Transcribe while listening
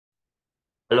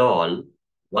Hello all,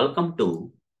 welcome to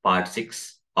part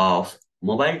 6 of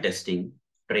mobile testing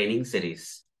training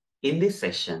series. In this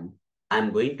session,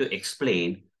 I'm going to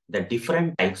explain the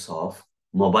different types of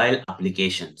mobile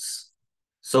applications.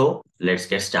 So let's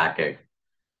get started.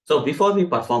 So before we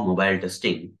perform mobile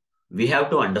testing, we have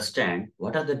to understand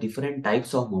what are the different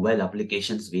types of mobile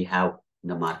applications we have in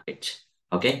the market.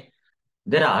 Okay,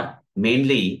 there are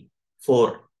mainly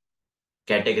four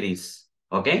categories,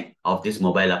 okay, of these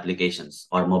mobile applications,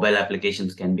 or mobile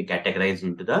applications can be categorized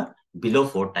into the below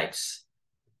four types.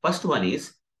 First one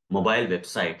is mobile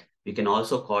website. We can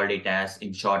also call it as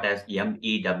in short as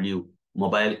MEW,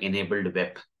 mobile enabled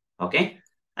web. Okay,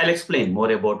 I'll explain more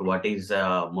about what is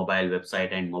mobile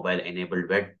website and mobile enabled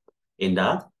web in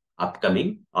the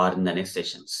upcoming or in the next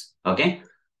sessions. Okay,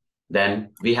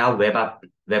 then we have web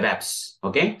apps.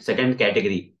 Okay, second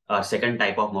category or second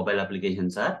type of mobile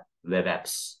applications are web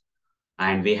apps,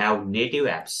 and we have native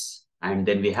apps, and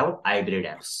then we have hybrid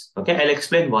apps. Okay, I'll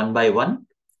explain one by one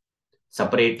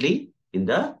separately in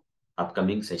the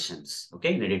upcoming sessions,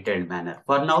 okay, in a detailed manner.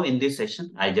 For now, in this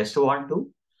session, I just want to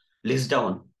list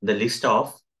down the list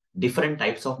of different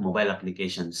types of mobile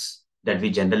applications that we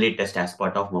generally test as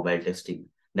part of mobile testing.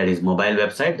 That is mobile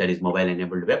website, that is mobile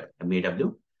enabled web,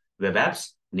 MEW, web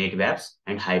apps, native apps,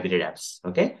 and hybrid apps.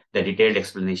 Okay, the detailed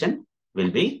explanation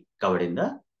will be covered in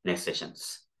the next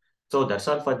sessions. So that's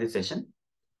all for this session.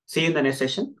 See you in the next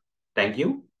session. Thank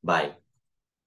you. Bye.